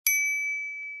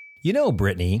You know,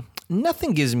 Brittany,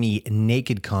 nothing gives me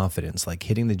naked confidence like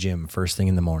hitting the gym first thing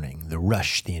in the morning. The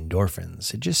rush, the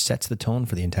endorphins, it just sets the tone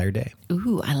for the entire day.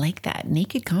 Ooh, I like that.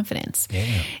 Naked confidence.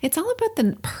 Yeah. It's all about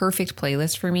the perfect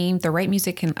playlist for me. The right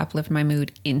music can uplift my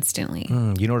mood instantly.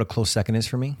 You know what a close second is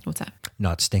for me? What's that?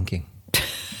 Not stinking.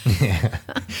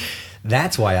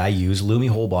 That's why I use Lumi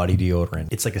Whole Body Deodorant.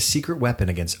 It's like a secret weapon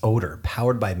against odor,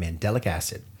 powered by mandelic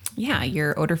acid. Yeah,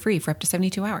 you're odor-free for up to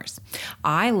 72 hours.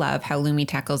 I love how Lumi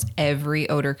tackles every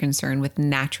odor concern with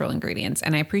natural ingredients,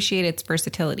 and I appreciate its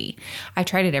versatility. I've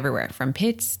tried it everywhere, from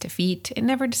pits to feet. It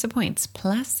never disappoints.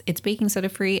 Plus, it's baking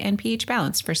soda-free and pH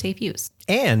balanced for safe use.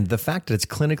 And the fact that it's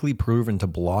clinically proven to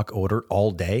block odor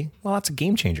all day, well, that's a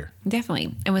game changer.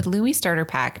 Definitely. And with Lumi Starter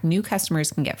Pack, new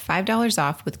customers can get $5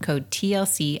 off with code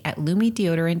TLC at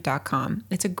lumideodorant.com.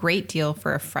 It's a great deal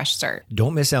for a fresh start.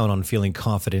 Don't miss out on feeling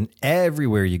confident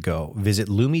everywhere you go. Visit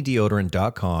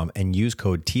lumideodorant.com and use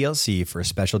code TLC for a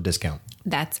special discount.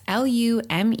 That's LUME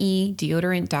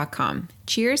deodorant.com.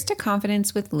 Cheers to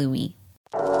confidence with Lumi.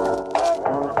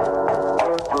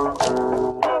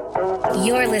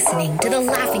 You're listening to the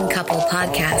Laughing Couple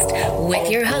podcast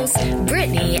with your hosts,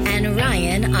 Brittany and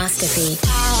Ryan Ostafy.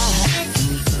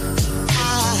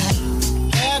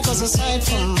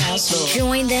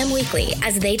 Join them weekly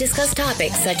as they discuss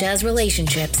topics such as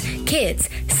relationships, kids,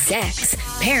 sex,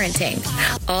 parenting,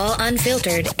 all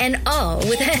unfiltered and all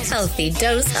with a healthy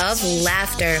dose of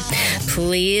laughter.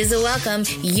 Please welcome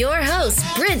your hosts,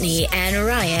 Brittany and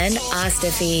Ryan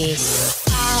Ostafy.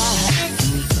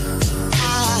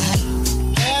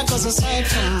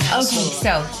 Okay,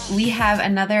 so we have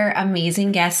another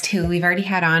amazing guest who we've already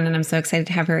had on, and I'm so excited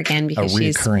to have her again because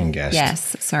she's a recurring guest.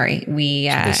 Yes, sorry,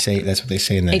 that's what they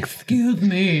say in the. Excuse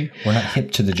me. We're not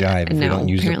hip to the jive if we don't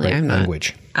use the right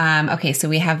language. Okay, so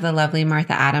we have the lovely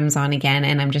Martha Adams on again,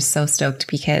 and I'm just so stoked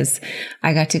because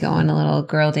I got to go on a little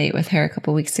girl date with her a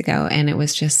couple weeks ago, and it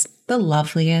was just the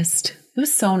loveliest. It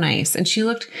was so nice, and she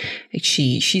looked.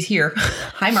 She's here.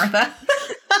 Hi, Martha.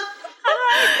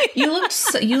 You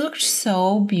looked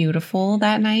so beautiful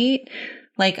that night.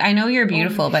 Like, I know you're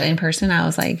beautiful, but in person, I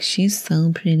was like, she's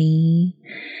so pretty.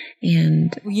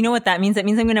 And you know what that means? That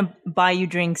means I'm going to buy you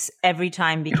drinks every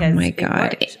time because oh my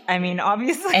God. I mean,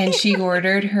 obviously. And she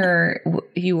ordered her.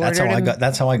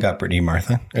 That's how I got Brittany,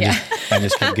 Martha. I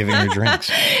just kept giving her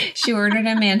drinks. She ordered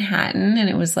a Manhattan, and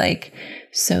it was like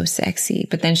so sexy.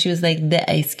 But then she was like, the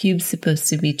ice cube's supposed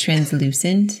to be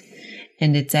translucent.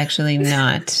 And it's actually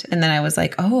not. And then I was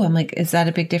like, I'm like, is that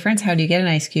a big difference? How do you get an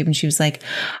ice cube? And she was like,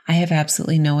 I have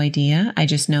absolutely no idea. I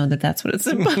just know that that's what it's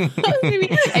supposed to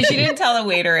be. And she didn't tell the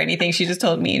waiter or anything. She just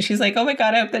told me. And she's like, oh my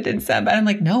God, I hope that didn't sound bad. I'm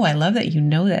like, no, I love that you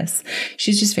know this.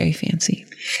 She's just very fancy.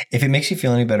 If it makes you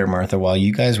feel any better, Martha, while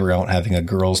you guys were out having a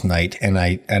girls' night and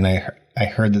I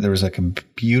heard that there was like a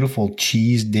beautiful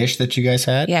cheese dish that you guys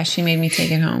had. Yeah, she made me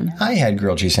take it home. I had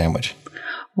grilled cheese sandwich.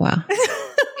 Wow.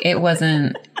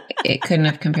 It couldn't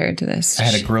have compared to this. I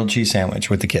had a grilled cheese sandwich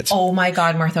with the kids. Oh my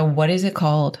God, Martha, what is it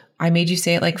called? I made you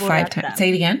say it like 5 times. Say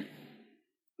it again.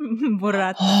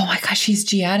 Burrata. Oh my gosh, she's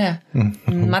Giada.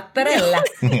 Mozzarella.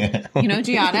 You know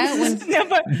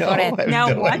Giada?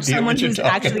 Now watch someone who's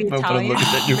actually Italian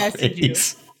message you.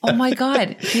 Oh my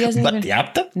God. He doesn't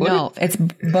even. No, it's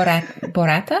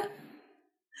Borata.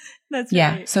 That's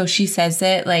yeah. right. So she says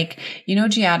it like, you know,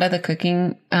 Giada, the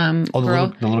cooking girl.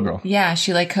 The little girl. Yeah.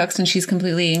 She like cooks and she's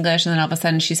completely English. And then all of a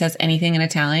sudden she says anything in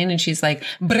Italian and she's like,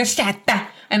 bruschetta.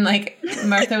 And like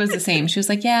Martha was the same. She was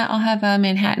like, yeah, I'll have a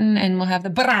Manhattan and we'll have the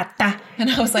burrata. And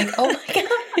I was like, oh my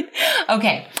God.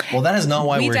 Okay. Well, that is not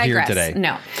why we're here today.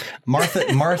 No.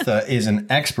 Martha is an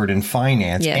expert in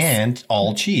finance and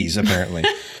all cheese, apparently.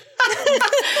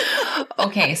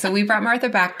 Okay, so we brought Martha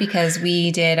back because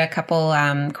we did a couple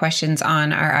questions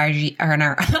on our IG, on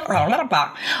our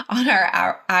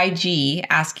IG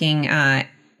asking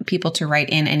people to write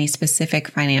in any specific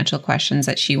financial questions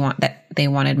that they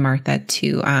wanted Martha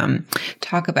to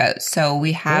talk about. So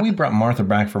we brought Martha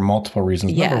back for multiple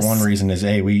reasons. Yes. Number one reason is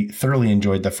A, we thoroughly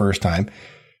enjoyed the first time,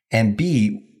 and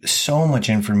B, so much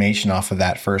information off of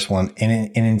that first one,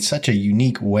 and in such a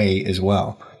unique way as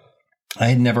well. I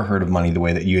had never heard of money the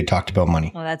way that you had talked about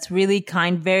money. Well, that's really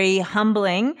kind, very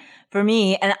humbling for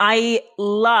me. And I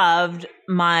loved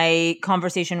my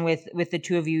conversation with the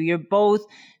two of you. You're both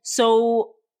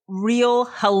so real,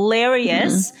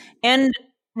 hilarious, and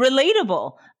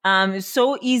relatable.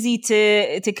 So easy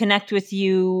to connect with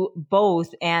you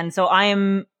both. And so I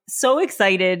am so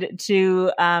excited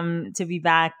to be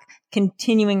back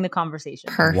continuing the conversation.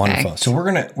 Perfect. Wonderful. So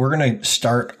we're gonna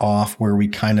start off where we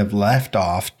kind of left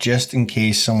off, just in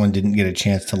case someone didn't get a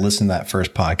chance to listen to that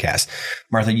first podcast.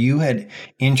 Martha, you had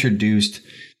introduced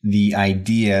the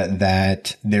idea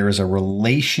that there is a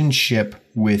relationship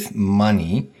with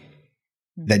money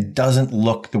that doesn't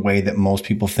look the way that most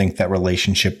people think that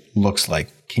relationship looks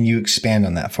like. Can you expand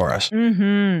on that for us?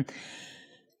 Mm-hmm.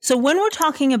 So when we're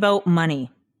talking about money,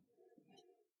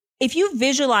 if you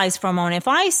visualize for a moment, if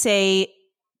I say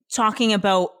talking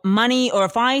about money, or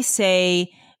if I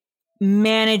say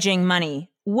managing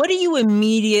money, what do you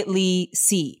immediately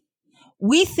see?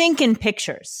 We think in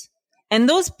pictures, and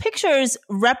those pictures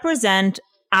represent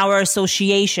our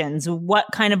associations, what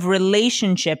kind of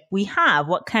relationship we have,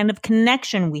 what kind of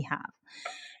connection we have.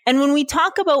 And when we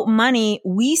talk about money,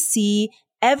 we see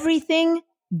everything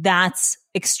that's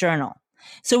external.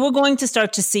 So we're going to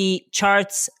start to see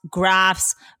charts,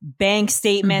 graphs, bank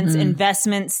statements,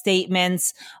 investment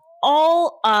statements,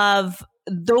 all of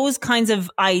those kinds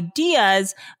of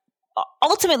ideas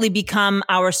ultimately become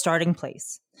our starting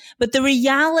place. But the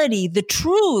reality, the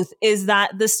truth is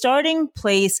that the starting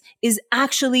place is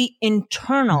actually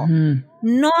internal,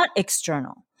 not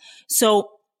external.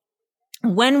 So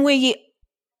when we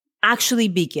actually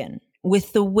begin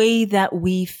with the way that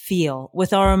we feel,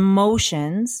 with our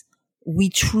emotions,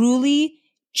 we truly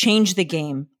change the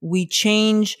game. We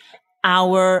change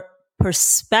our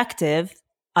perspective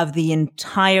of the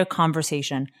entire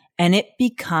conversation, and it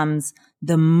becomes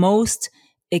the most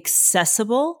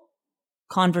accessible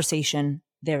conversation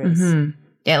there is.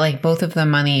 Yeah, like both of the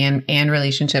money and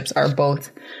relationships are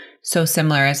both so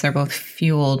similar, as they're both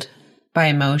fueled by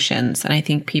emotions. And I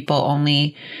think people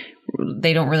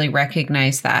they don't really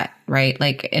recognize that, right?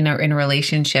 Like in a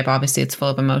relationship, obviously it's full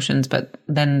of emotions, but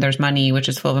then there's money, which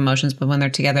is full of emotions, but when they're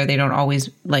together, they don't always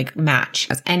like match.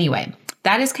 Anyway,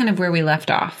 that is kind of where we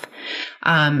left off,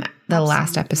 the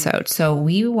last episode. So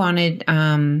we wanted,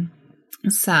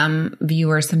 some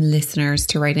viewers, some listeners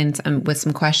to write in with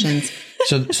some questions.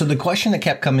 So the question that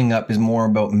kept coming up is more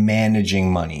about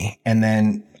managing money. And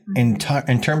then in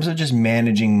terms of just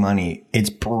managing money,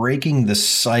 it's breaking the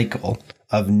cycle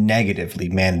of negatively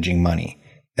managing money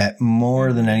that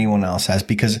more than anyone else has,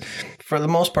 because for the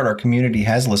most part, our community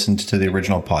has listened to the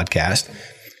original podcast,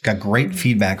 got great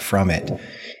feedback from it.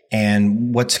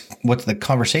 And what's the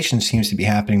conversation seems to be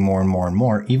happening more and more and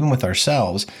more, even with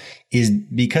ourselves, is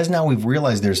because now we've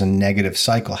realized there's a negative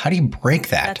cycle. How do you break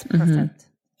that? That's perfect.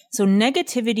 So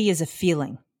negativity is a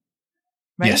feeling,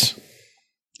 right? Yes.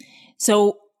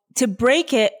 So to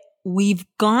break it, we've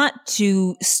got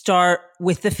to start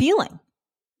with the feeling.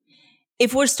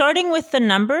 If we're starting with the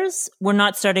numbers, we're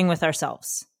not starting with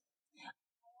ourselves.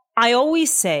 I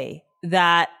always say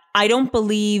that I don't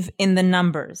believe in the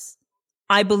numbers.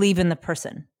 I believe in the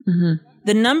person.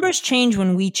 The numbers change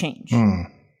when we change.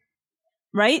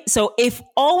 Right? So if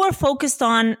all we're focused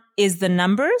on is the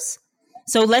numbers,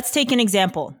 so let's take an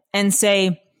example and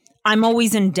say, I'm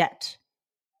always in debt,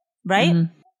 right?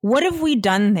 What have we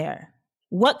done there?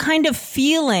 What kind of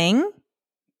feeling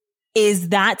is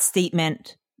that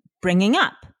statement bringing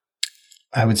up?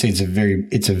 I would say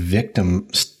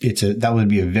that would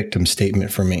be a victim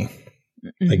statement for me.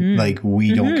 Like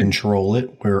we don't control it.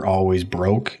 We're always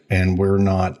broke, and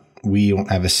we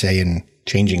don't have a say in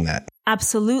changing that.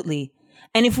 Absolutely.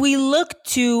 And if we look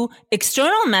to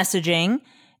external messaging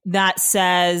that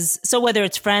says, so whether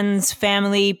it's friends,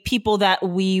 family, people that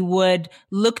we would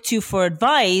look to for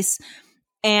advice,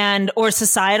 or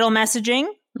societal messaging,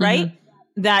 right?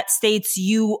 That states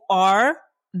you are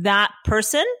that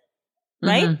person,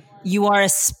 right? You are a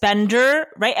spender,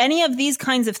 right? Any of these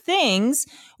kinds of things,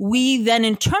 we then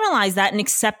internalize that and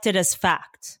accept it as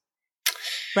fact,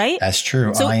 right? That's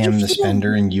true. So I am the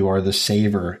spender and you are the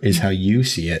saver is how you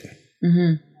see it.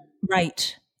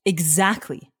 Right.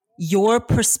 Exactly. Your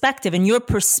perspective, and your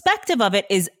perspective of it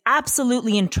is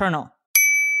absolutely internal.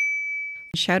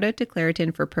 Shout out to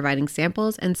Claritin for providing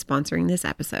samples and sponsoring this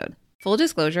episode. Full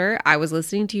disclosure, I was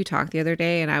listening to you talk the other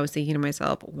day and I was thinking to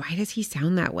myself, why does he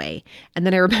sound that way? And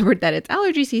then I remembered that it's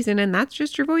allergy season and that's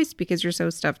just your voice because you're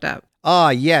so stuffed up. Ah,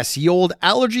 yes, the old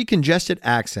allergy congested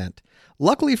accent.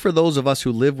 Luckily for those of us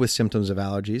who live with symptoms of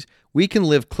allergies, we can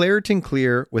live Claritin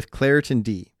Clear with Claritin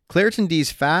D. Claritin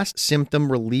D's fast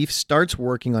symptom relief starts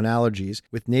working on allergies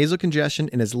with nasal congestion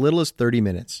in as little as 30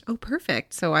 minutes. Oh,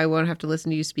 perfect. So I won't have to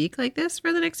listen to you speak like this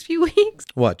for the next few weeks.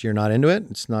 What, you're not into it?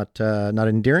 It's not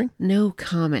endearing? No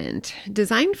comment.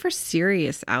 Designed for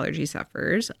serious allergy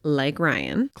sufferers like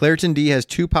Ryan, Claritin D has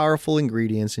 2 powerful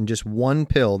ingredients in just 1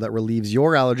 pill that relieves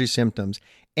your allergy symptoms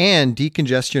and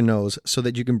decongest your nose so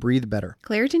that you can breathe better.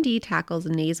 Claritin D tackles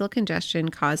nasal congestion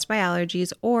caused by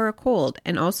allergies or a cold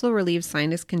and also relieves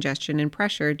sinus congestion and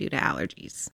pressure due to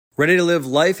allergies. Ready to live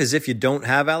life as if you don't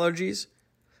have allergies?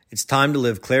 It's time to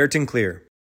live Claritin Clear.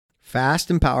 Fast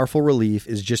and powerful relief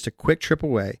is just a quick trip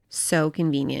away. So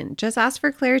convenient. Just ask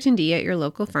for Claritin D at your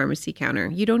local pharmacy counter.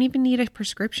 You don't even need a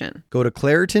prescription. Go to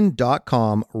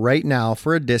Claritin.com right now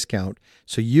for a discount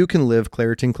so you can live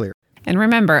Claritin Clear. And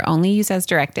remember, only use as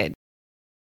directed.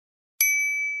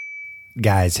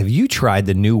 Guys, have you tried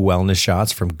the new wellness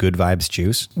shots from Good Vibes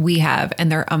Juice? We have, and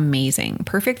they're amazing.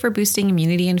 Perfect for boosting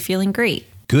immunity and feeling great.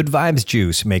 Good Vibes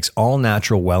Juice makes all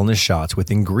natural wellness shots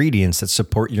with ingredients that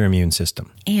support your immune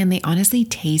system. And they honestly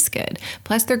taste good.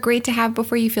 Plus, they're great to have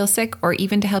before you feel sick or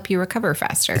even to help you recover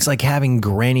faster. It's like having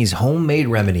Granny's homemade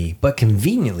remedy, but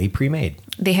conveniently pre-made.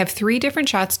 They have 3 different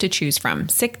shots to choose from: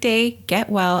 Sick Day, Get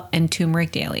Well, and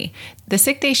Turmeric Daily. The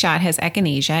Sick Day shot has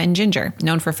echinacea and ginger,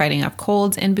 known for fighting off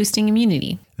colds and boosting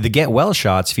immunity. The Get Well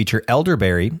shots feature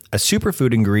elderberry, a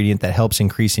superfood ingredient that helps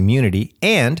increase immunity,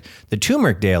 and the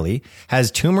Turmeric Daily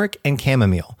has turmeric and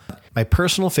chamomile. My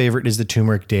personal favorite is the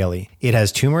Turmeric Daily. It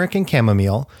has turmeric and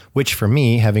chamomile, which for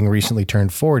me, having recently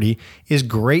turned 40, is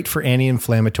great for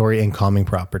anti-inflammatory and calming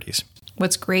properties.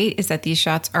 What's great is that these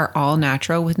shots are all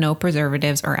natural with no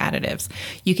preservatives or additives.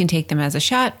 You can take them as a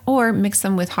shot or mix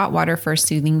them with hot water for a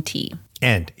soothing tea.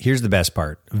 And here's the best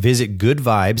part. Visit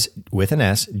goodvibes with an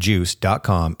S,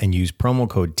 juice.com and use promo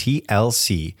code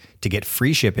TLC to get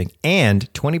free shipping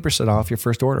and 20% off your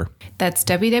first order. That's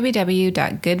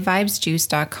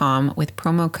www.goodvibesjuice.com with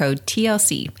promo code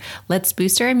TLC. Let's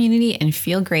boost our immunity and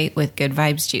feel great with Good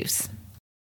Vibes Juice.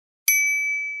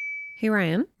 Hey,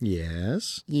 Ryan.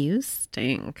 Yes. You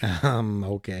stink.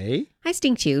 Okay. I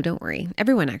stink too, don't worry.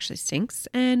 Everyone actually stinks,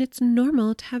 and it's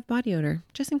normal to have body odor,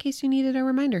 just in case you needed a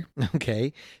reminder.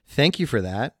 Okay. Thank you for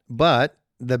that. But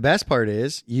the best part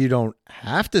is you don't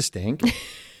have to stink.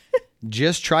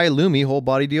 Just try Lumi whole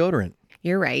body deodorant.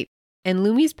 You're right. And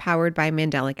Lumi's powered by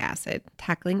mandelic acid,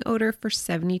 tackling odor for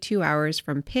 72 hours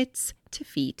from pits to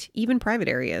feet, even private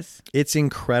areas. It's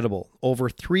incredible. Over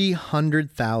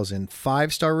 300,000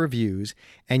 5-star reviews,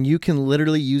 and you can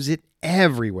literally use it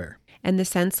everywhere. And the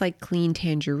scents like clean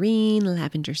tangerine,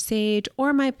 lavender sage,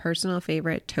 or my personal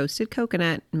favorite, toasted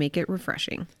coconut, make it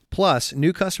refreshing. Plus,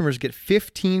 new customers get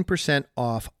 15%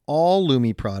 off all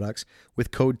Lumi products with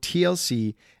code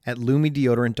TLC at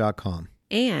lumideodorant.com.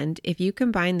 And if you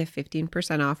combine the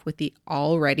 15% off with the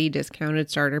already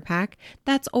discounted starter pack,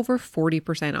 that's over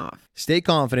 40% off. Stay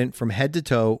confident from head to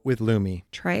toe with Lumi.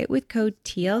 Try it with code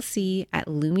TLC at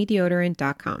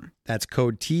lumideodorant.com. That's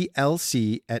code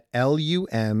TLC at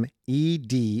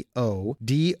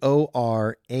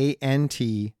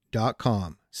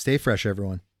LUMEDODORANT.com. Stay fresh,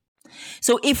 everyone.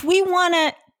 So if we want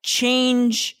to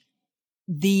change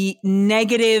the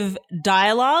negative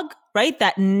dialogue, right,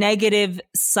 that negative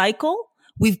cycle,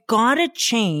 we've got to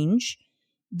change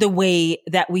the way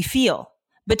that we feel.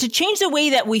 But to change the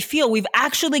way that we feel, we've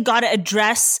actually got to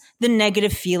address the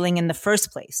negative feeling in the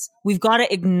first place. We've got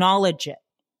to acknowledge it,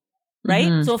 right?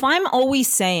 Mm-hmm. So if I'm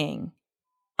always saying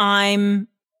I'm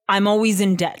always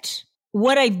in debt,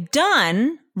 what I've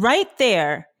done right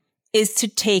there is to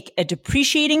take a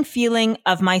depreciating feeling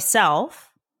of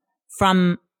myself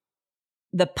from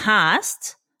the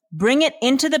past, bring it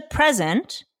into the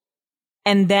present,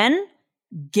 and then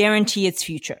guarantee its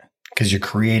future. Because you're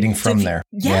creating from there.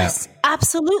 Yes, yeah.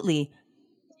 Absolutely.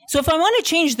 So if I want to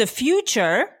change the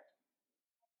future,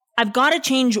 I've got to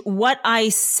change what I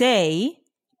say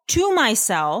to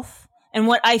myself and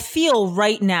what I feel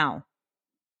right now.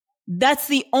 That's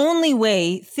the only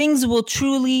way things will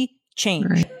truly change.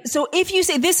 Right. So if you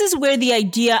say, this is where the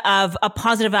idea of a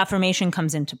positive affirmation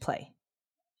comes into play,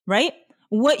 right?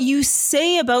 What you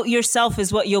say about yourself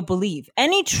is what you'll believe.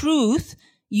 Any truth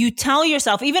you tell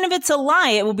yourself, even if it's a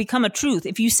lie, it will become a truth.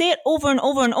 If you say it over and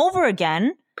over and over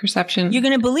again, perception, you're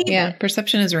going to believe it. Yeah,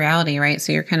 perception is reality, right?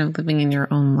 So you're kind of living in your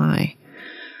own lie.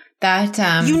 That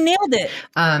you nailed it.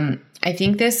 I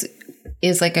think this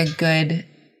is like a good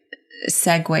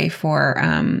segue for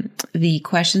the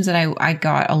questions that I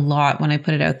got a lot when I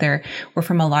put it out there were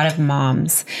from a lot of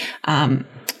moms.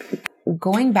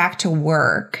 Going back to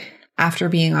work after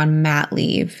being on mat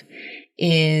leave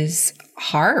is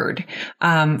hard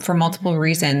for multiple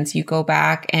reasons. You go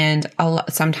back and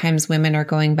sometimes women are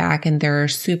going back and they're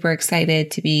super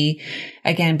excited to be,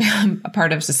 again, a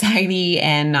part of society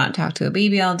and not talk to a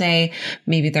baby all day.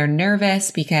 Maybe they're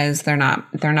nervous because they're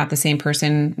not the same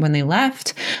person when they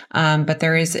left. But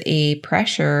there is a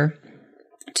pressure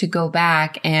to go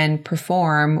back and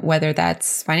perform, whether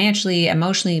that's financially,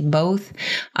 emotionally, both.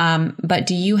 But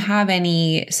do you have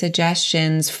any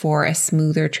suggestions for a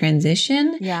smoother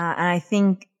transition? Yeah. And I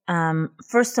think,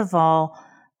 first of all,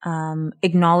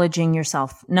 acknowledging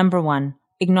yourself. Number one,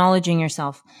 acknowledging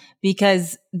yourself,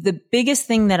 because the biggest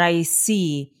thing that I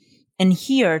see and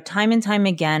hear time and time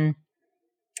again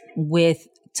with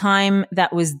time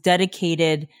that was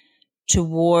dedicated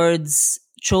towards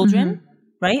children,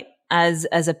 right? As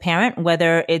a parent,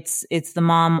 whether it's the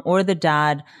mom or the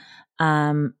dad,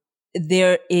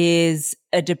 there is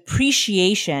a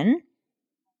depreciation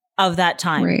of that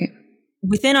time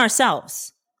within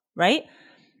ourselves, right?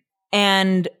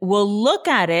 And we'll look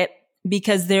at it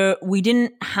because we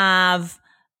didn't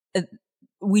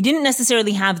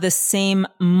necessarily have the same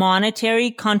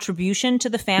monetary contribution to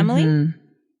the family,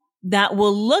 that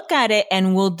will look at it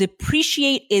and will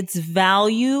depreciate its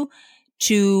value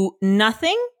to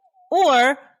nothing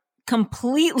or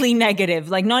completely negative,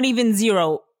 like not even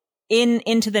zero,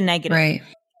 into the negative. Right.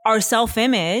 Our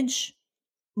self-image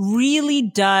really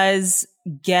does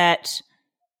get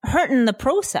hurt in the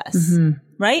process,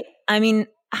 right? I mean,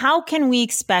 how can we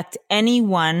expect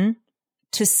anyone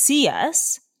to see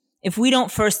us if we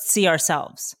don't first see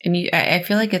ourselves? And I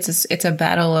feel like it's a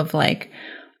battle of like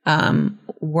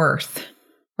worth,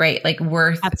 right? Like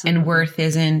worth. Absolutely. And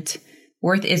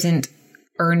worth isn't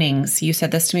earnings. You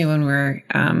said this to me when we were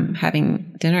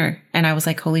having dinner, and I was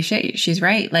like, holy shit, she's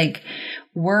right. Like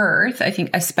worth, I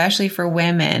think, especially for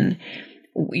women,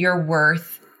 your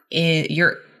worth is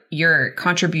your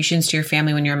contributions to your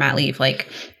family when you're on mat leave. Like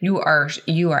you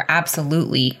are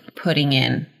absolutely putting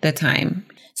in the time.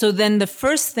 So then the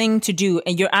first thing to do,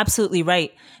 and you're absolutely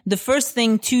right, the first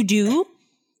thing to do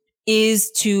is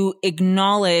to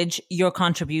acknowledge your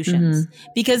contributions.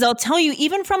 Because I'll tell you,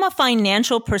 even from a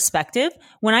financial perspective,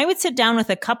 when I would sit down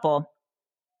with a couple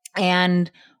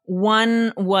and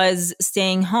one was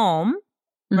staying home,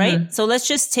 right? So let's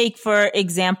just take, for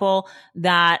example,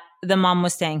 that the mom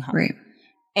was staying home. Right.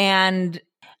 And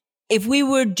if we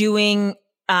were doing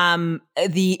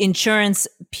the insurance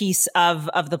piece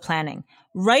of the planning,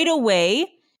 right away,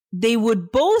 they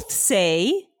would both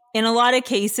say, in a lot of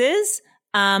cases,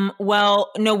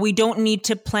 well, no, we don't need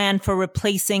to plan for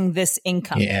replacing this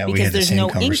income because there's no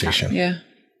income. Yeah,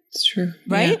 it's true.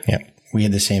 Right? Yeah. We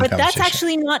had the same conversation. But that's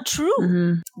actually not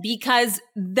true because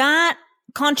that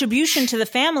contribution to the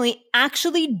family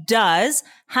actually does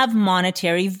have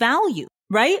monetary value,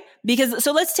 right? Because,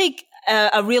 so let's take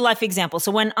a real life example.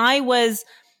 So when I was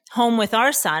home with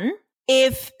our son,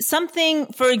 if something,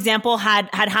 for example, had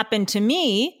happened to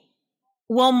me,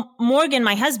 well, Morgan,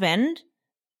 my husband,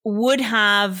 would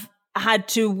have had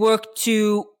to work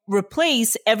to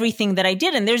replace everything that I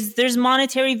did. And there's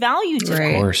monetary value to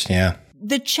that. Of course, yeah.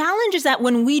 The challenge is that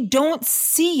when we don't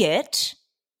see it,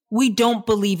 we don't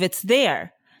believe it's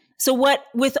there. So what,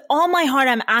 with all my heart,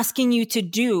 I'm asking you to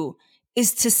do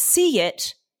is to see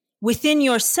it within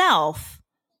yourself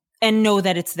and know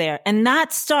that it's there. And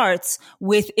that starts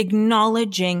with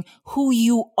acknowledging who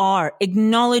you are,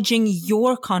 acknowledging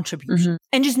your contribution,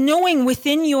 and just knowing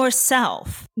within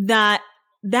yourself that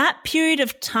that period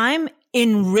of time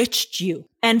enriched you.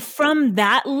 And from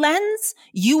that lens,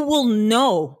 you will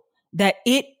know that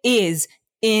it is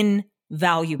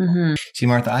invaluable. See,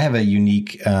 Martha, I have a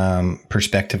unique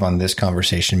perspective on this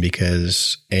conversation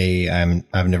because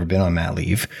I've never been on mat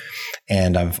leave,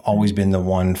 and I've always been the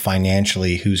one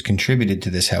financially who's contributed to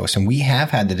this house. And we have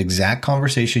had that exact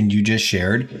conversation you just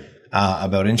shared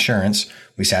about insurance.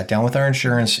 We sat down with our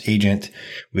insurance agent.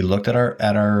 We looked at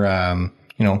our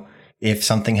if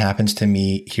something happens to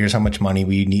me, here's how much money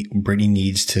Brittany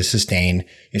needs to sustain.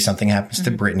 If something happens to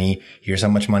Brittany, here's how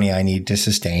much money I need to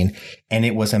sustain. And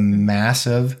it was a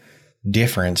massive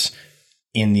difference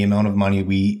in the amount of money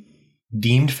we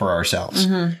deemed for ourselves.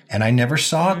 And I never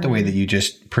saw it the way that you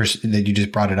just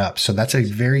brought it up. So that's a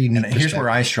very unique perspective. Here's where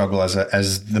I struggle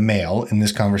as the male in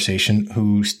this conversation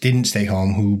who didn't stay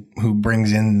home, who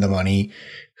brings in the money,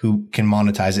 who can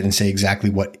monetize it and say exactly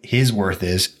what his worth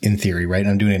is in theory, right?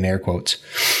 I'm doing it in air quotes.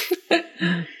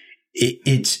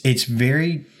 It's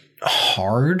very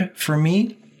hard for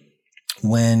me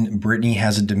when Brittany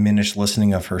has a diminished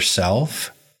listening of herself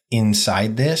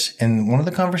inside this. And one of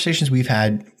the conversations we've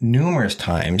had numerous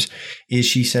times is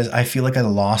she says, I feel like I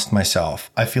lost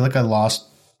myself. I feel like I lost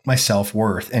my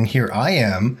self-worth. And here I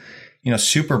am,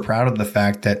 super proud of the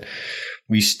fact that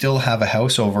we still have a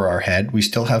house over our head. We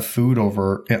still have food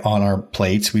on our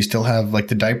plates. We still have, like,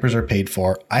 the diapers are paid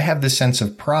for. I have this sense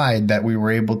of pride that we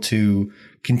were able to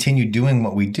continue doing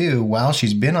what we do while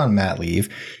she's been on mat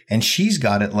leave, and she's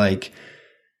got it like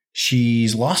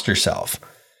she's lost herself.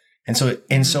 And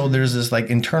so there's this like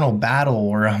internal battle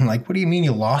where I'm like, what do you mean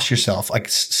you lost yourself? Like,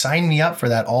 sign me up for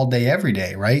that all day, every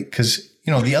day, right? Because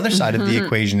You know, the other side of the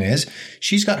equation is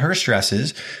she's got her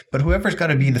stresses, but whoever's got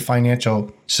to be the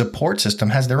financial support system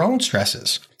has their own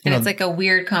stresses. And it's like a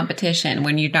weird competition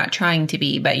when you're not trying to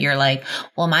be, but you're like,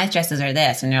 well, my stresses are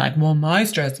this. And you're like, well, my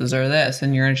stresses are this.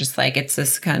 And you're just like, it's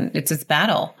this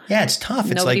battle. Yeah, it's tough.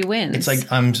 Nobody wins. It's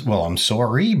like, I'm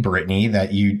sorry, Brittany,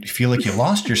 that you feel like you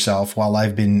lost yourself while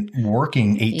I've been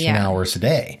working 18 hours a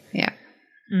day. Yeah.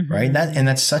 Mm-hmm. Right.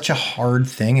 That's such a hard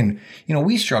thing. And, you know,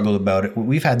 we struggled about it.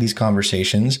 We've had these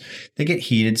conversations. They get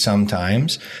heated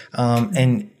sometimes.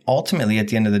 And ultimately, at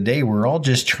the end of the day, we're all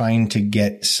just trying to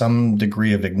get some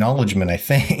degree of acknowledgement, I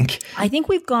think. I think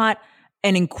we've got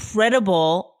an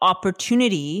incredible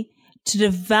opportunity to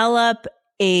develop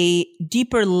a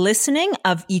deeper listening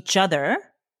of each other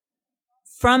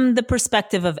from the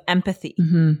perspective of empathy.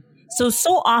 Mm-hmm.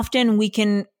 So often we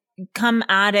can come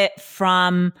at it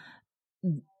from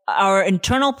our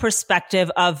internal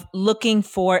perspective of looking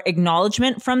for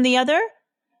acknowledgement from the other,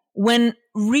 when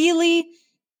really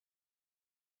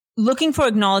looking for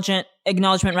acknowledgement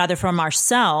rather from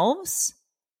ourselves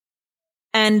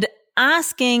and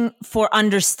asking for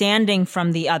understanding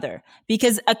from the other.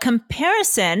 Because a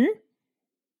comparison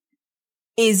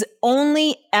is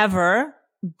only ever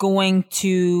going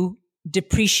to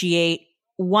depreciate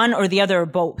one or the other or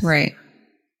both. Right.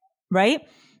 Right?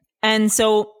 And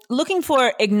so looking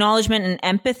for acknowledgement and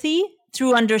empathy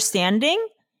through understanding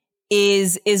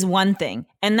is one thing.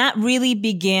 And that really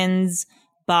begins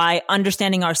by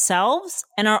understanding ourselves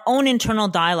and our own internal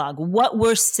dialogue, what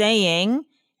we're saying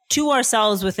to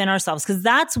ourselves within ourselves, because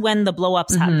that's when the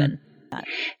blow-ups happen.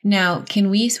 Now, can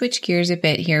we switch gears a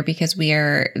bit here? Because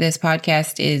this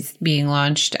podcast is being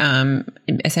launched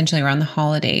essentially around the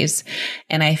holidays.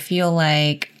 And I feel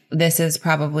like this is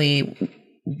probably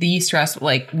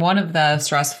one of the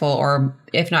stressful, or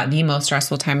if not the most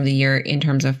stressful time of the year in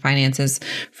terms of finances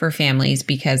for families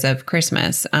because of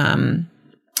Christmas.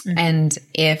 And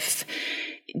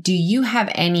do you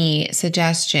have any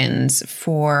suggestions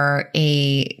for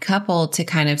a couple to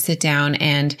kind of sit down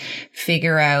and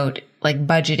figure out like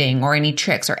budgeting, or any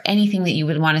tricks or anything that you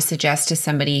would want to suggest to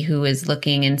somebody who is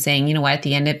looking and saying, you know what, at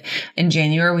the end of in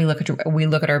January, we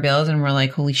look at our bills and we're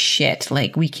like, holy shit,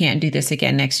 like we can't do this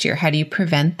again next year. How do you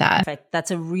prevent that? Perfect.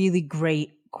 That's a really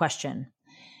great question.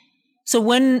 So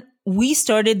when we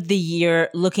started the year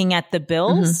looking at the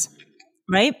bills,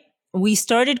 right? We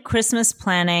started Christmas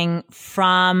planning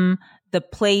from the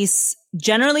place,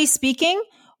 generally speaking,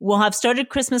 we'll have started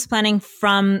Christmas planning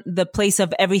from the place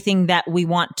of everything that we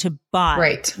want to buy.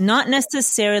 Right. Not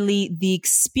necessarily the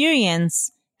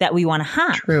experience that we want to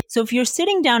have. True. So if you're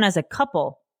sitting down as a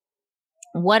couple,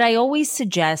 what I always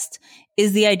suggest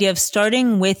is the idea of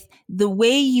starting with the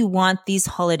way you want these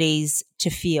holidays to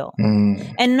feel.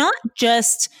 And not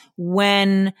just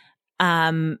when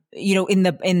in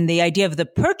the idea of the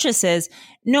purchases.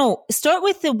 No, start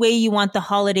with the way you want the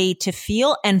holiday to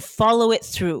feel and follow it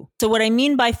through. So what I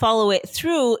mean by follow it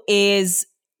through is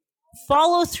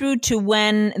follow through to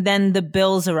when then the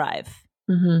bills arrive.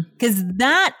 Because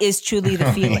that is truly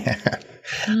the feeling.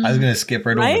 I was going to skip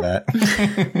right over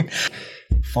that.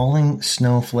 Falling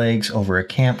snowflakes over a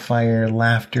campfire,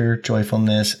 laughter,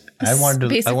 joyfulness. You want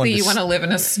to live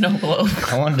in a snow globe.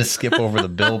 I wanted to skip over the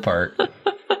bill part.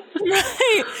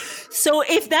 Right. So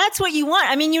if that's what you want,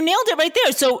 I mean, you nailed it right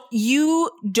there. So you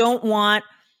don't want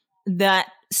that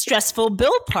stressful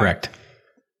bill part. Correct.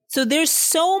 So there's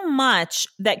so much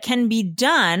that can be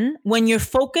done when you're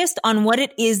focused on what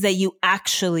it is that you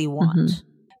actually want.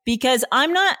 Because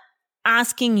I'm not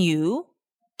asking you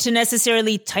to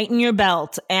necessarily tighten your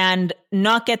belt and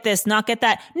not get this, not get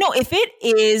that. No,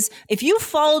 if you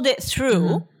followed it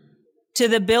through to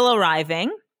the bill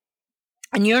arriving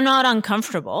and you're not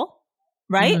uncomfortable,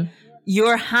 right?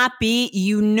 You're happy,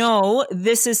 you know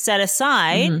this is set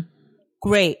aside,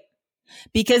 great.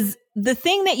 Because the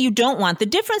thing that you don't want, the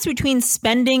difference between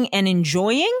spending and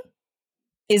enjoying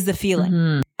is the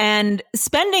feeling. And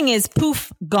spending is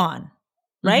poof, gone,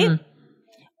 right?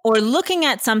 Or looking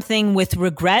at something with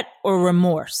regret or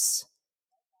remorse,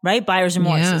 right? Buyer's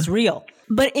remorse is real.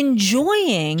 But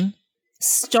enjoying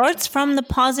starts from the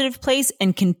positive place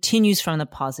and continues from the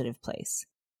positive place.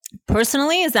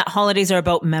 Personally, is that holidays are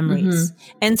about memories.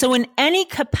 And so in any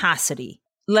capacity,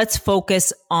 let's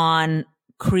focus on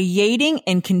creating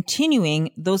and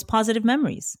continuing those positive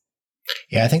memories.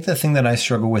 Yeah, I think the thing that I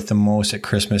struggle with the most at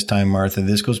Christmas time, Martha,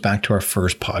 this goes back to our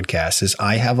first podcast, is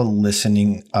I have a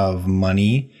listening of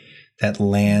money that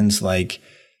lands like,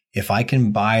 if I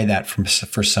can buy that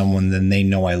for someone, then they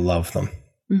know I love them.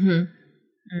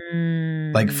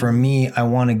 Like for me, I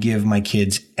want to give my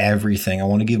kids everything. I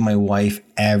want to give my wife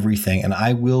everything. And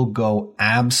I will go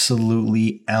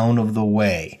absolutely out of the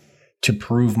way to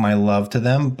prove my love to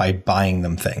them by buying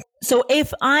them things. So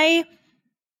if I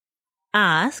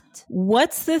asked,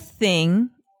 what's the thing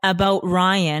about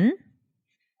Ryan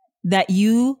that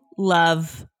you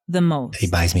love the most? He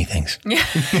buys me things.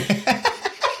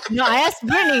 No, I asked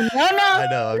Brittany. No. I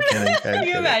know. I'm kidding. Can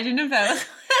you imagine if that was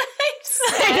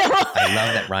I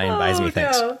love that Ryan buys me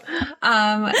things. No.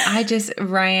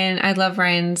 I love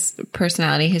Ryan's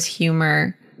personality, his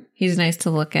humor. He's nice to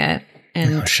look at.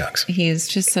 And shucks. He's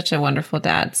just such a wonderful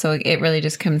dad. So it really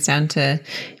just comes down to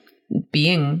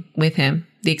being with him,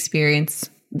 the experience.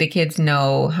 The kids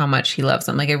know how much he loves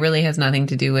them. Like, it really has nothing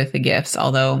to do with the gifts,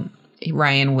 although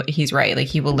Ryan, he's right. Like,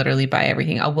 he will literally buy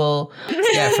everything.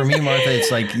 Yeah, for me, Martha,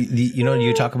 it's like,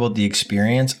 you talk about the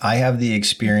experience. I have the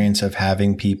experience of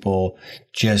having people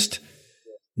just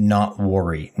not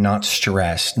worry, not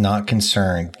stress, not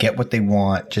concerned, get what they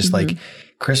want. Just like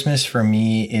Christmas for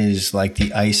me is like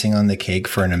the icing on the cake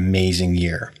for an amazing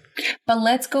year. But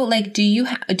let's go, like, do you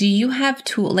have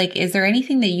like, is there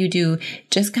anything that you do,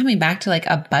 just coming back to like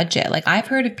a budget? Like, I've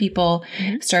heard of people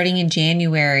starting in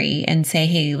January and say,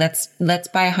 hey, let's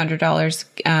buy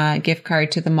 $100 gift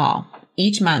card to the mall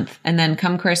each month. And then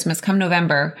come Christmas, come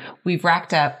November, we've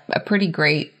racked up a pretty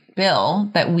great bill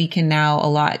that we can now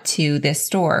allot to this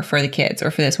store for the kids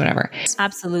or for this, whatever.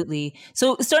 Absolutely.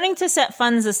 So starting to set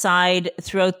funds aside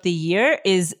throughout the year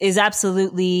is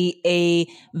absolutely a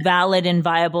valid and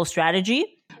viable strategy.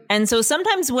 And so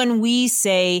sometimes when we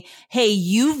say, hey,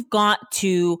 you've got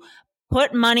to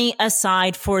put money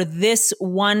aside for this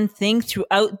one thing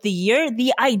throughout the year,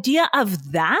 the idea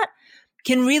of that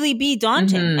can really be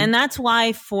daunting. And that's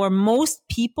why for most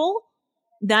people,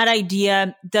 that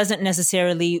idea doesn't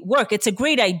necessarily work. It's a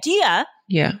great idea.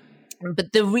 Yeah. But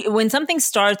when something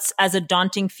starts as a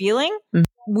daunting feeling,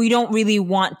 we don't really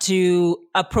want to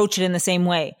approach it in the same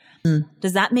way.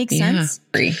 Does that make sense?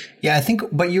 Yeah, I think,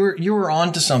 but you were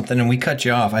on to something and we cut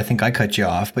you off. I think I cut you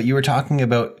off, but you were talking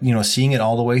about, seeing it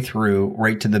all the way through,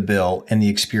 right to the bill and the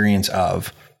experience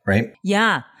of, right?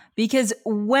 Yeah. Because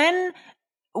when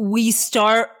we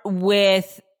start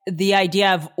with the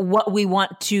idea of what we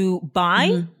want to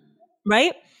buy,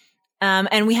 right?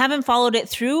 And we haven't followed it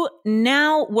through.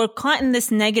 Now we're caught in this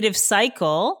negative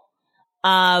cycle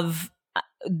of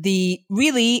the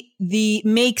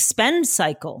make spend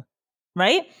cycle,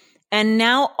 right? And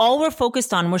now all we're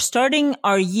focused on, we're starting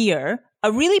our year,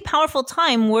 a really powerful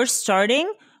time. We're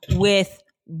starting with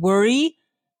worry,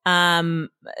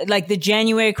 like the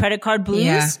January credit card blues.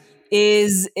 Yeah.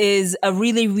 is a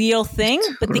really real thing,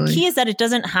 but the key is that it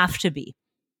doesn't have to be,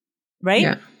 right?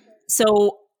 Yeah.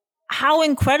 So how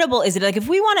incredible is it? Like, if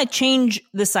we want to change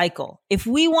the cycle, if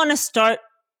we want to start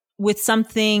with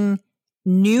something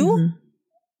new,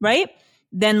 right?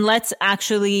 Then let's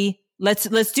do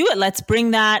it. Let's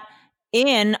bring that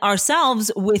in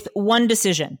ourselves with one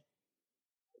decision.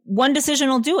 One decision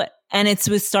will do it. And it's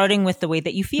with starting with the way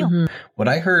that you feel. What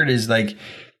I heard is like,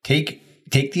 take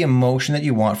the emotion that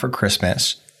you want for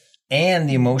Christmas and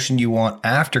the emotion you want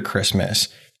after Christmas,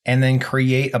 and then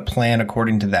create a plan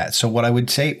according to that. So what I would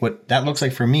say, what that looks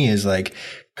like for me is like,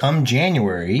 come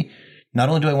January, not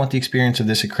only do I want the experience of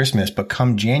this at Christmas, but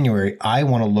come January, I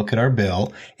want to look at our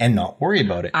bill and not worry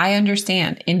about it. I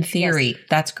understand. In theory,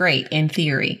 that's great. In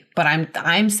theory. But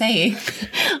I'm saying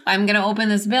I'm going to open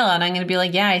this bill and I'm going to be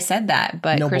like, yeah, I said that,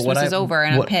 but Christmas is over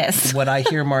and I'm pissed. What I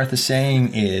hear Martha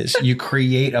saying is you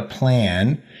create a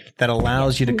plan that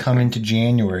allows you to come into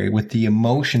January with the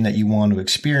emotion that you want to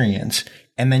experience.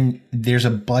 And then there's a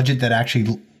budget that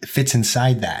actually fits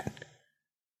inside that.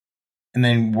 And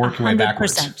then work your way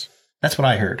backwards. That's what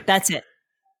I heard. That's it.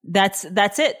 That's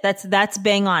it. That's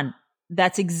bang on.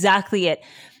 That's exactly it.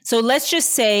 So let's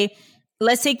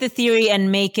take the theory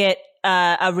and make it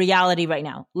a reality right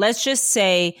now. Let's just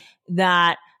say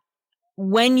that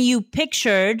when you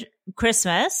pictured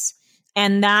Christmas,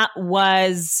 and that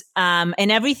was,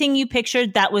 and everything you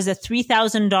pictured, that was a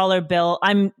 $3,000 bill.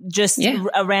 I'm just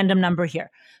a random number here,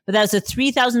 but that was a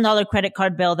 $3,000 credit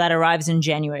card bill that arrives in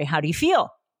January. How do you feel?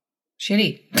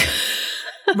 Shitty.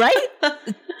 Right?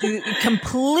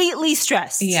 Completely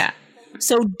stressed. Yeah.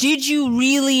 So did you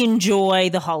really enjoy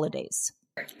the holidays?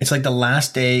 It's like the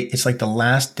last day. It's like the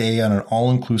last day on an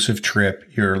all-inclusive trip.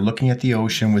 You're looking at the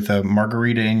ocean with a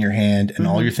margarita in your hand, and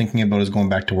all you're thinking about is going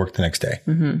back to work the next day.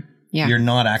 Yeah. You're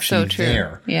not actually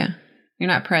there. Yeah. You're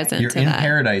not present You're to in that.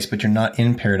 paradise, but you're not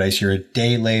in paradise. You're a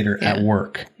day later at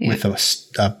work with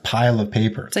a pile of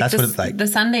paper. It's like That's what it's like. The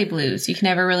Sunday blues. You can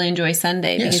never really enjoy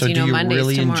Sunday because so you know do you Monday's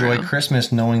really tomorrow. enjoy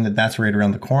Christmas knowing that that's right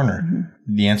around the corner?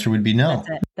 Mm-hmm. The answer would be no.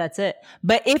 That's it.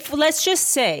 But if, let's just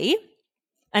say,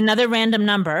 another random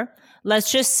number,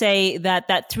 let's just say that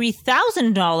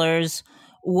 $3,000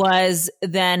 was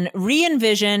then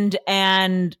re-envisioned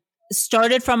and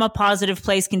started from a positive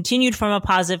place, continued from a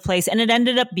positive place, and it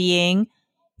ended up being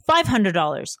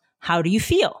 $500. How do you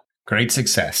feel? Great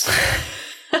success.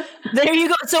 There you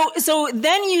go. So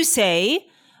then you say,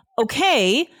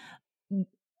 okay,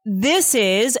 this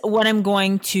is what I'm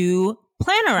going to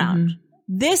plan around.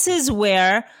 Mm-hmm. This is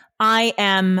where I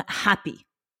am happy.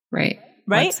 Right.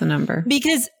 Right? That's the number.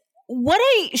 Because what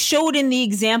I showed in the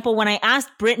example when I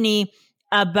asked Brittany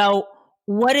about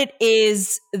what it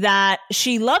is that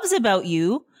she loves about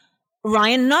you,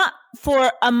 Ryan, not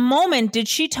for a moment did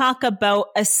she talk about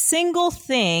a single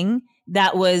thing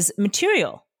that was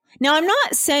material. Now, I'm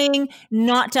not saying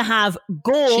not to have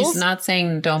goals. She's not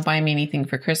saying don't buy me anything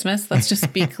for Christmas. Let's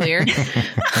just be clear.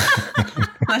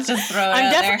 Let's just throw it I'm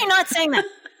out definitely there. not saying that.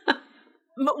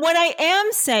 But what I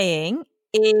am saying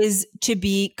is to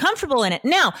be comfortable in it.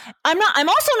 Now, I'm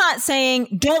also not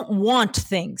saying don't want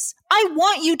things. I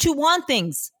want you to want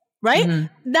things, right?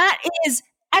 Mm-hmm. That is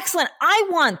excellent. I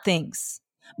want things.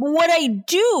 But what I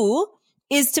do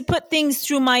is to put things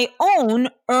through my own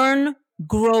earn,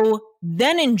 grow,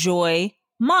 then enjoy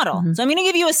model. Mm-hmm. So I'm going to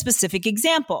give you a specific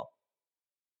example.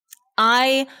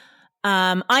 I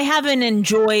have an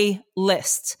enjoy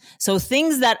list. So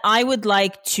things that I would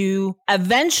like to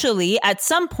eventually at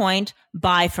some point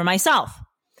buy for myself.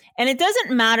 And it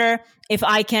doesn't matter if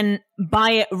I can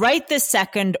buy it right this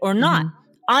second or not. Mm-hmm.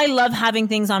 I love having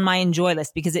things on my enjoy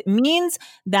list because it means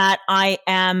that I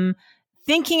am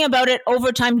thinking about it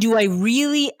over time. Do I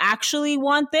really actually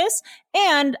want this?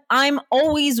 And I'm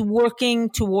always working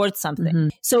towards something. Mm-hmm.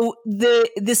 So the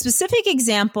specific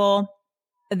example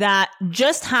that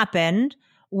just happened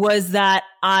was that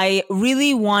I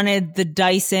really wanted the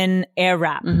Dyson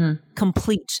Airwrap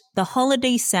complete. The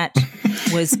holiday set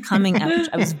was coming out.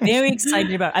 I was very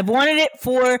excited about it. I've wanted it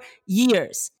for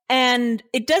years. And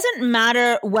it doesn't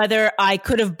matter whether I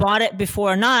could have bought it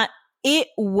before or not. It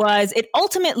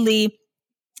ultimately,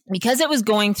 because it was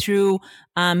going through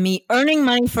me earning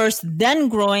money first, then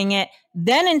growing it,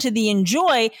 then into the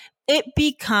enjoy, it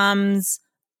becomes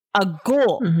a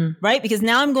goal, right? Because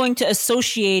now I'm going to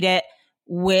associate it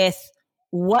with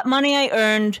what money I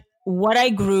earned, what I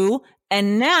grew,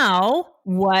 and now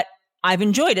what I've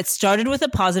enjoyed. It started with a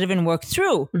positive and worked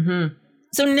through. Mm-hmm.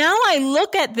 So now I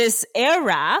look at this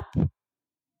Airwrap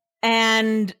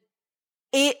and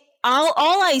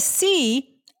all I see,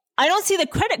 I don't see the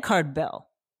credit card bill.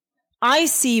 I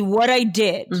see what I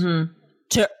did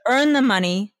to earn the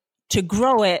money, to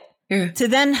grow it, to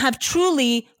then have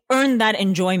truly earned that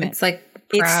enjoyment. It's like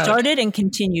it started and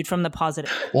continued from the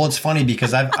positive. Well, it's funny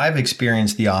because I've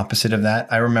experienced the opposite of that.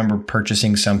 I remember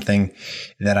purchasing something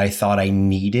that I thought I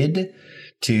needed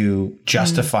to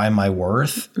justify my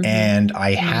worth. And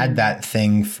I had that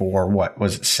thing for what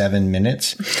was it, 7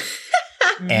 minutes?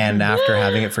 And after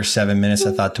having it for 7 minutes,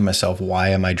 I thought to myself, why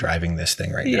am I driving this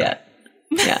thing right now?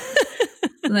 Yeah.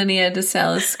 Then he had to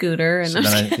sell his scooter. And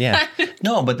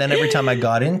No, but then every time I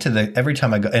got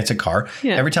it's a car.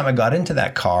 Yeah. Every time I got into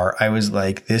that car, I was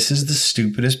like, this is the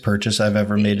stupidest purchase I've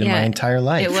ever made in my entire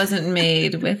life. It wasn't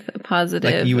made with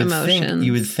positive emotions.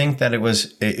 You would think that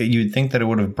it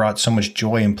would have brought so much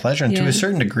joy and pleasure. And to a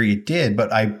certain degree it did.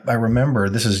 But I remember,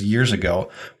 this is years ago,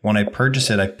 when I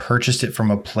purchased it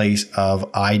from a place of,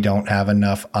 I don't have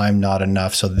enough, I'm not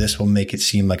enough. So this will make it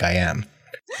seem like I am.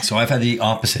 So I've had the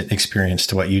opposite experience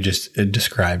to what you just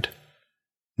described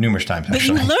numerous times,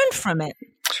 actually. But you learned from it.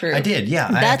 True. I did. Yeah,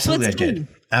 absolutely I did.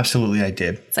 Absolutely I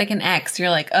did. It's like an ex. You're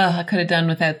like, oh, I could have done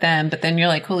without them. But then you're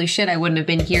like, holy shit, I wouldn't have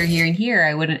been here, here, and here.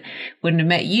 I wouldn't have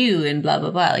met you and blah,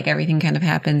 blah, blah. Like everything kind of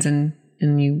happens and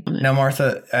you. Now,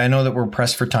 Martha, I know that we're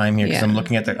pressed for time here because I'm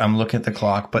looking at the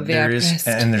clock, but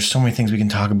there's so many things we can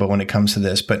talk about when it comes to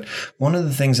this. But one of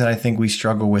the things that I think we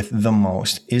struggle with the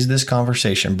most is this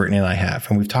conversation Brittany and I have.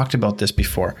 And we've talked about this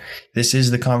before. This is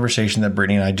the conversation that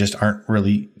Brittany and I just aren't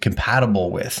really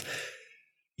compatible with.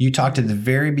 You talked at the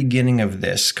very beginning of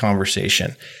this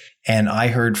conversation, and I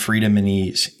heard freedom and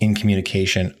ease in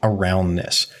communication around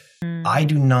this. I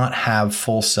do not have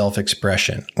full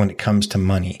self-expression when it comes to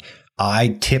money. I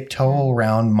tiptoe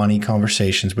around money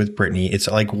conversations with Brittany. It's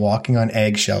like walking on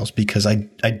eggshells because I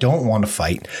don't want to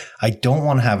fight. I don't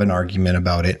want to have an argument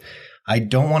about it. I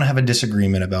don't want to have a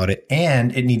disagreement about it.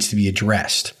 And it needs to be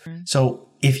addressed. So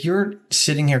if you're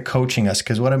sitting here coaching us,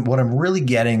 because what I'm really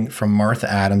getting from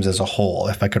Martha Adams as a whole,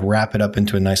 if I could wrap it up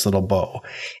into a nice little bow,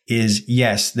 is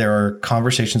yes, there are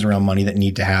conversations around money that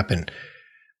need to happen,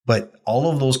 but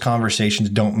all of those conversations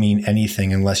don't mean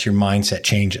anything unless your mindset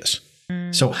changes.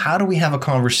 So how do we have a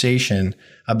conversation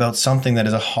about something that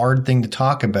is a hard thing to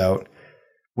talk about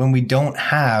when we don't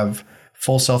have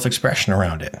full self-expression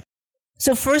around it?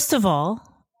 So first of all,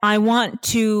 I want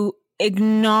to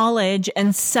acknowledge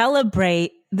and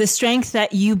celebrate the strength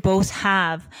that you both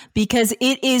have, because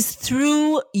it is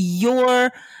through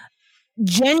your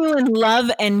genuine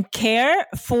love and care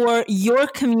for your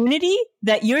community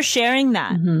that you're sharing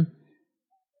that. Mm-hmm.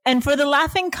 And for the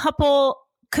Laughing Couple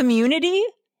community,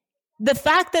 the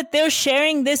fact that they're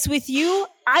sharing this with you,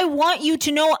 I want you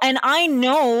to know, and I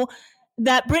know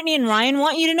that Brittany and Ryan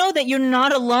want you to know that you're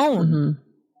not alone. Mm-hmm.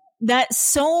 That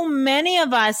so many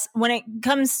of us, when it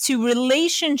comes to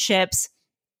relationships,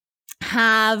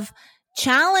 have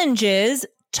challenges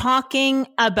talking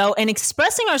about and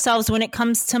expressing ourselves when it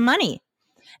comes to money.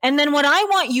 And then what I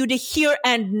want you to hear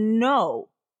and know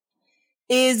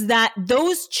is that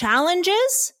those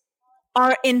challenges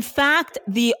are in fact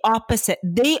the opposite.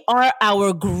 They are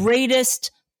our greatest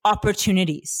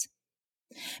opportunities.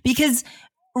 Because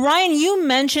Ryan, you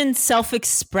mentioned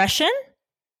self-expression.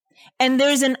 And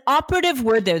there's an operative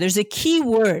word there. There's a key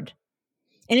word,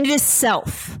 and it is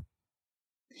self.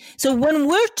 So when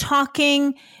we're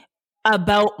talking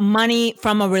about money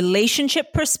from a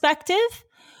relationship perspective,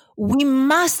 we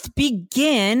must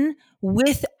begin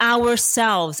with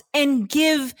ourselves and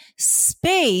give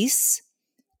space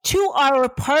to our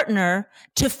partner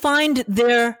to find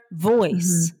their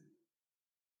voice. Mm-hmm.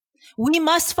 We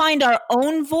must find our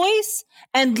own voice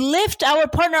and lift our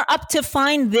partner up to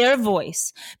find their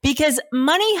voice, because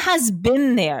money has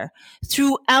been there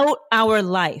throughout our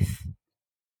life.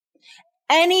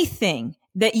 Anything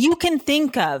that you can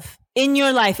think of in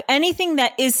your life, anything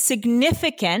that is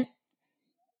significant,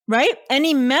 right?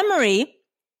 Any memory,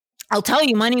 I'll tell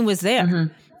you, money was there.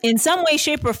 Mm-hmm. In some way,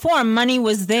 shape, or form, money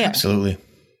was there. Absolutely.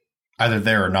 Either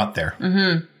there or not there.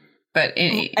 Mm-hmm. But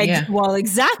yeah. Well,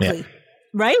 exactly. Yeah.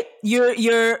 Right?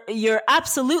 You're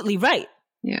absolutely right.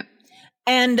 Yeah.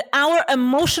 And our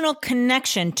emotional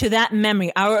connection to that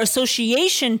memory, our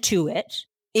association to it,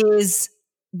 is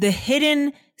the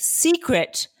hidden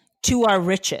secret to our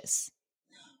riches.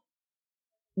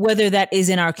 Whether that is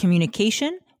in our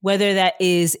communication, whether that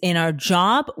is in our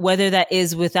job, whether that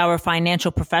is with our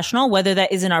financial professional, whether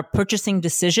that is in our purchasing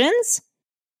decisions,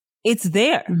 it's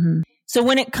there. Mm-hmm. So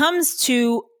when it comes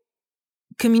to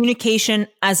communication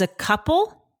as a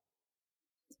couple,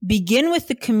 begin with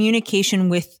the communication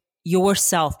with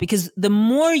yourself, because the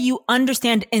more you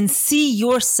understand and see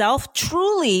yourself,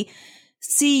 truly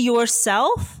see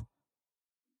yourself,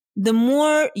 the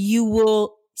more you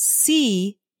will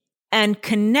see and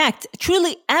connect,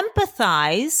 truly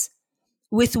empathize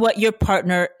with what your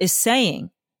partner is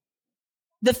saying.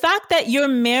 The fact that you're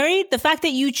married, the fact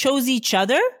that you chose each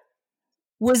other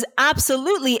was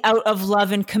absolutely out of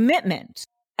love and commitment.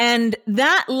 And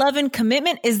that love and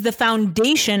commitment is the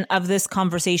foundation of this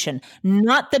conversation,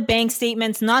 not the bank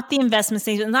statements, not the investment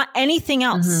statements, not anything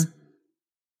else. Mm-hmm.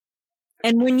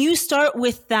 And when you start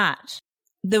with that,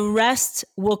 the rest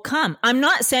will come. I'm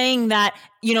not saying that,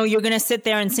 you're going to sit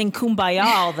there and sing Kumbaya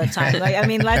all the time. Like, I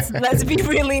mean, let's be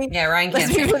really, Ryan can't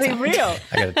let's be really real.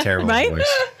 I got a terrible voice.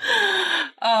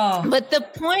 Oh, but the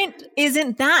point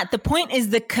isn't that. The point is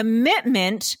the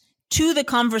commitment to the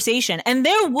conversation. And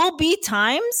there will be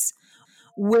times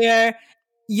where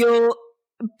you'll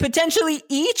potentially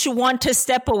each want to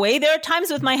step away. There are times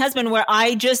with my husband where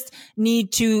I just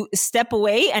need to step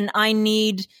away and I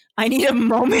need a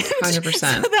moment 100%. so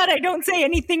that I don't say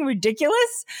anything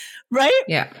ridiculous, right?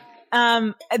 Yeah.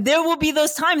 There will be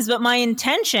those times, but my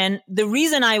intention, the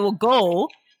reason I will go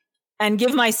and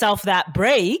give myself that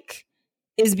break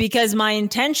is because my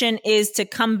intention is to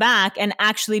come back and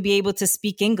actually be able to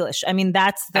speak English. I mean,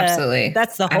 that's the hope.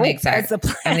 That's the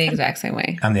plan. I'm the exact same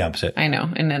way. I'm the opposite. I know.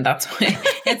 And then that's why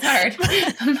it's hard.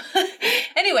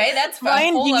 Anyway, that's for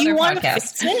Ryan, a whole other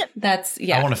podcast.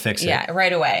 I want to fix it. Yeah,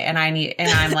 right away. And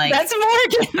I'm like, that's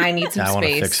Morgan. I need some space. I want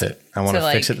to fix it. I want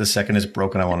to fix it the second it's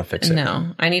broken. I want to fix it.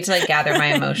 No, I need to gather my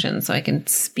emotions so I can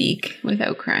speak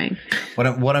without crying. What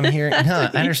I'm hearing, I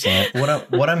understand.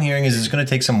 What I'm hearing is it's going to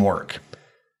take some work.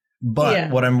 But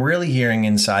what I'm really hearing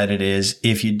inside it is,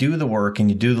 if you do the work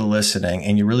and you do the listening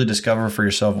and you really discover for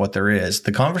yourself what there is,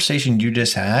 the conversation you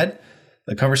just had,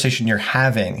 the conversation you're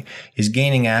having is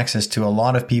gaining access to a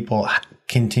lot of people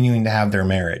continuing to have their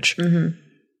marriage. Mm-hmm.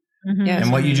 Yeah,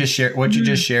 And what you just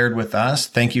shared with us,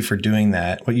 thank you for doing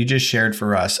that. What you just shared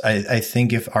for us, I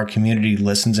think if our community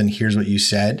listens and hears what you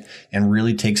said and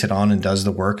really takes it on and does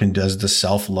the work and does the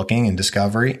self-looking and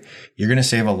discovery, you're going to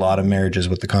save a lot of marriages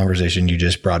with the conversation you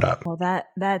just brought up. Well,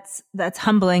 that's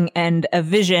humbling and a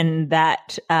vision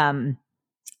that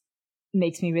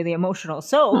makes me really emotional.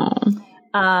 So,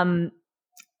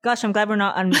 gosh, I'm glad we're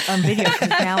not on video because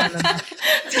now I'm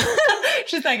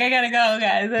She's like, I gotta go,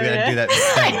 guys. We got to do that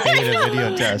beta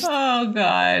video test. Oh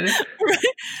God.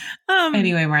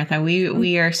 Anyway, Martha,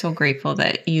 we are so grateful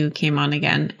that you came on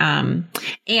again.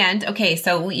 And okay,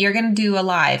 so you're gonna do a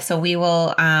live. So we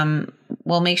will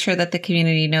we'll make sure that the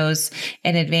community knows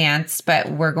in advance,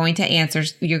 but we're going to answer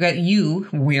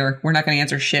we're not gonna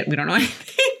answer shit. We don't know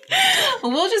anything.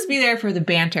 We'll just be there for the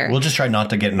banter. We'll just try not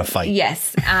to get in a fight.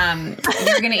 Yes.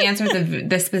 You're going to answer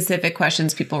the specific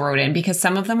questions people wrote in, because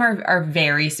some of them are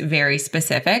very, very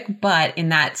specific. But in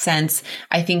that sense,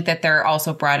 I think that they're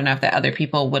also broad enough that other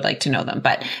people would like to know them.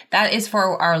 But that is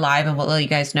for our live, and we'll let you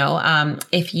guys know.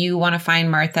 If you want to find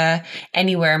Martha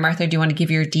anywhere, Martha, do you want to give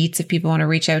your deets if people want to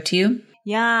reach out to you?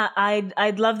 Yeah,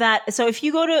 I'd love that. So if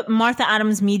you go to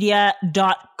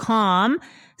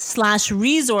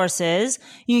marthaadamsmedia.com/resources,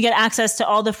 you can get access to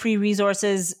all the free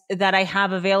resources that I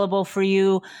have available for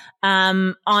you.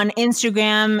 On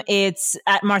Instagram, it's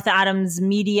at Martha Adams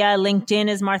Media. LinkedIn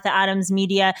is Martha Adams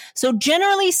Media. So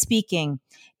generally speaking,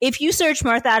 if you search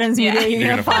Martha Adams Media, you're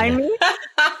going to find me.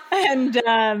 And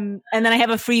then I have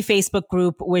a free Facebook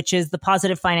group, which is the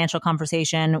Positive Financial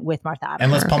Conversation with Martha Adams.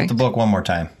 And let's pump the book one more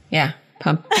time. Yeah.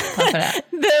 Pump it up.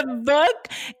 The book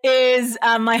is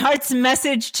My Heart's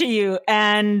Message to You,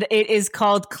 and it is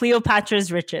called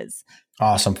Cleopatra's Riches.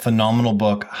 Awesome. Phenomenal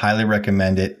book. Highly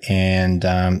recommend it. And,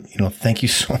 thank you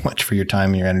so much for your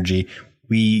time and your energy.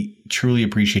 We truly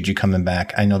appreciate you coming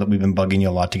back. I know that we've been bugging you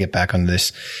a lot to get back on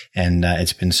this, and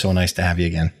it's been so nice to have you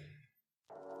again.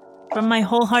 From my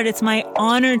whole heart, it's my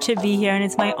honor to be here, and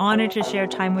it's my honor to share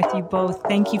time with you both.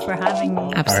 Thank you for having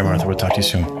me. Absolutely. All right, Martha, we'll talk to you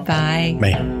soon. Bye.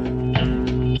 Bye.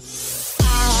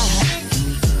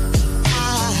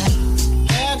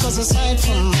 Aside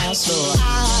from my soul,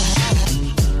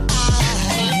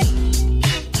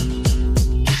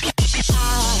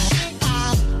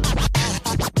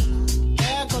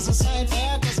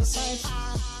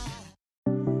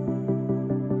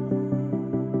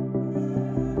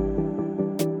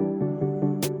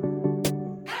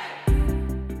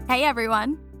 Hey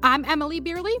everyone, I'm Emily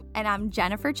Beerley, and I'm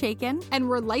Jennifer Chaikin, and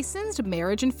we're licensed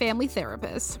marriage and family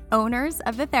therapists, owners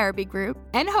of the Therapy Group,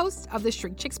 and hosts of the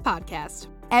Shrink Chicks podcast.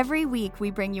 Every week,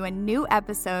 we bring you a new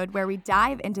episode where we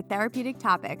dive into therapeutic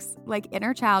topics like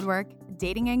inner child work,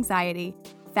 dating anxiety,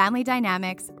 family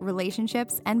dynamics,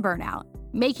 relationships, and burnout,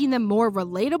 making them more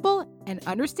relatable and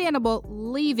understandable,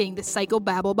 leaving the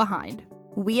psychobabble behind.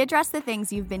 We address the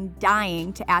things you've been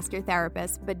dying to ask your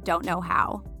therapist but don't know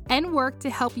how, and work to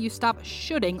help you stop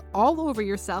shooting all over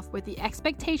yourself with the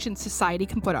expectations society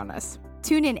can put on us.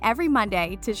 Tune in every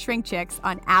Monday to Shrink Chicks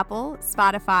on Apple,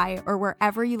 Spotify, or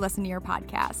wherever you listen to your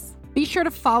podcasts. Be sure to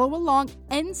follow along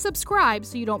and subscribe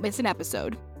so you don't miss an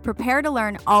episode. Prepare to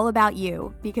learn all about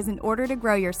you, because in order to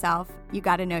grow yourself, you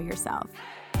got to know yourself.